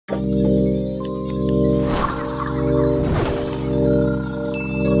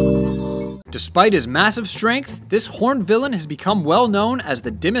Despite his massive strength, this horned villain has become well known as the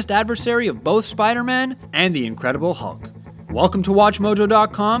dimmest adversary of both Spider-Man and the Incredible Hulk. Welcome to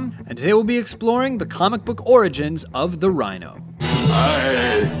WatchMojo.com, and today we'll be exploring the comic book origins of the Rhino.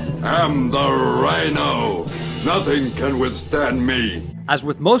 I am the Rhino. Nothing can withstand me. As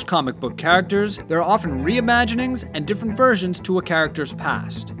with most comic book characters, there are often reimaginings and different versions to a character's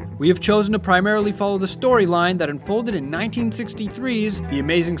past. We have chosen to primarily follow the storyline that unfolded in 1963's The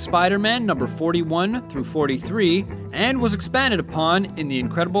Amazing Spider-Man number 41 through 43, and was expanded upon in The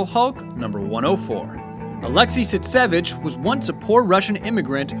Incredible Hulk number 104. Alexei Sitsevich was once a poor Russian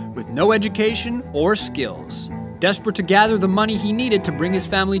immigrant with no education or skills. Desperate to gather the money he needed to bring his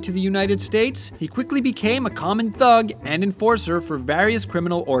family to the United States, he quickly became a common thug and enforcer for various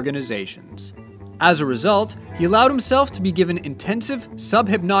criminal organizations. As a result, he allowed himself to be given intensive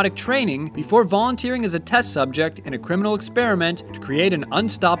sub-hypnotic training before volunteering as a test subject in a criminal experiment to create an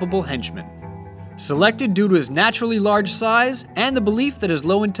unstoppable henchman. Selected due to his naturally large size and the belief that his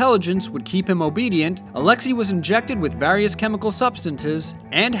low intelligence would keep him obedient, Alexei was injected with various chemical substances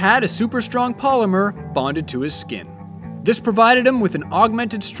and had a super strong polymer bonded to his skin. This provided him with an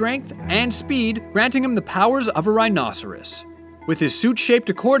augmented strength and speed, granting him the powers of a rhinoceros. With his suit shaped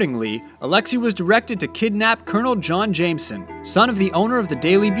accordingly, Alexei was directed to kidnap Colonel John Jameson, son of the owner of the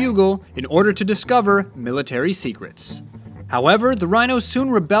Daily Bugle, in order to discover military secrets. However, the Rhino soon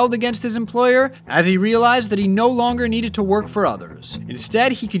rebelled against his employer as he realized that he no longer needed to work for others.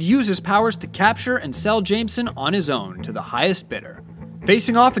 Instead, he could use his powers to capture and sell Jameson on his own to the highest bidder.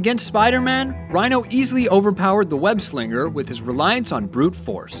 Facing off against Spider-Man, Rhino easily overpowered the web-slinger with his reliance on brute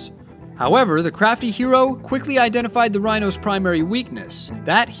force. However, the crafty hero quickly identified the Rhino's primary weakness,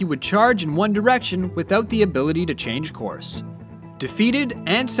 that he would charge in one direction without the ability to change course. Defeated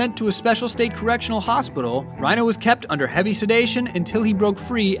and sent to a special state correctional hospital, Rhino was kept under heavy sedation until he broke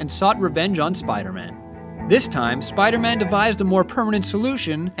free and sought revenge on Spider-Man. This time, Spider-Man devised a more permanent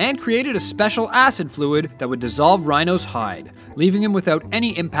solution and created a special acid fluid that would dissolve Rhino's hide, leaving him without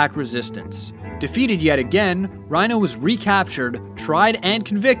any impact resistance. Defeated yet again, Rhino was recaptured, tried and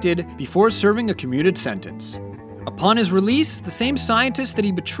convicted before serving a commuted sentence. Upon his release, the same scientist that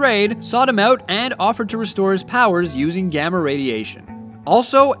he betrayed sought him out and offered to restore his powers using gamma radiation.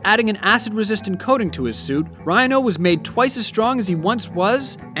 Also, adding an acid-resistant coating to his suit, Rhino was made twice as strong as he once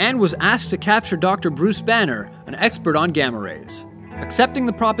was and was asked to capture Dr. Bruce Banner, an expert on gamma rays. Accepting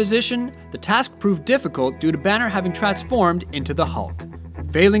the proposition, the task proved difficult due to Banner having transformed into the Hulk.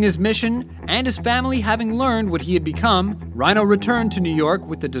 Failing his mission, and his family having learned what he had become, Rhino returned to New York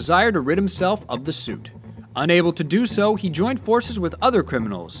with the desire to rid himself of the suit. Unable to do so, he joined forces with other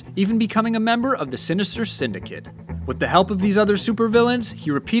criminals, even becoming a member of the Sinister Syndicate. With the help of these other supervillains,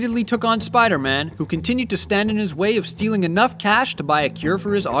 he repeatedly took on Spider-Man, who continued to stand in his way of stealing enough cash to buy a cure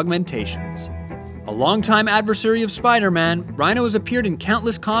for his augmentations. A longtime adversary of Spider-Man, Rhino has appeared in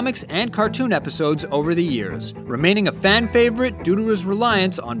countless comics and cartoon episodes over the years, remaining a fan favorite due to his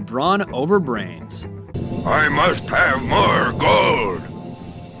reliance on brawn over brains. I must have more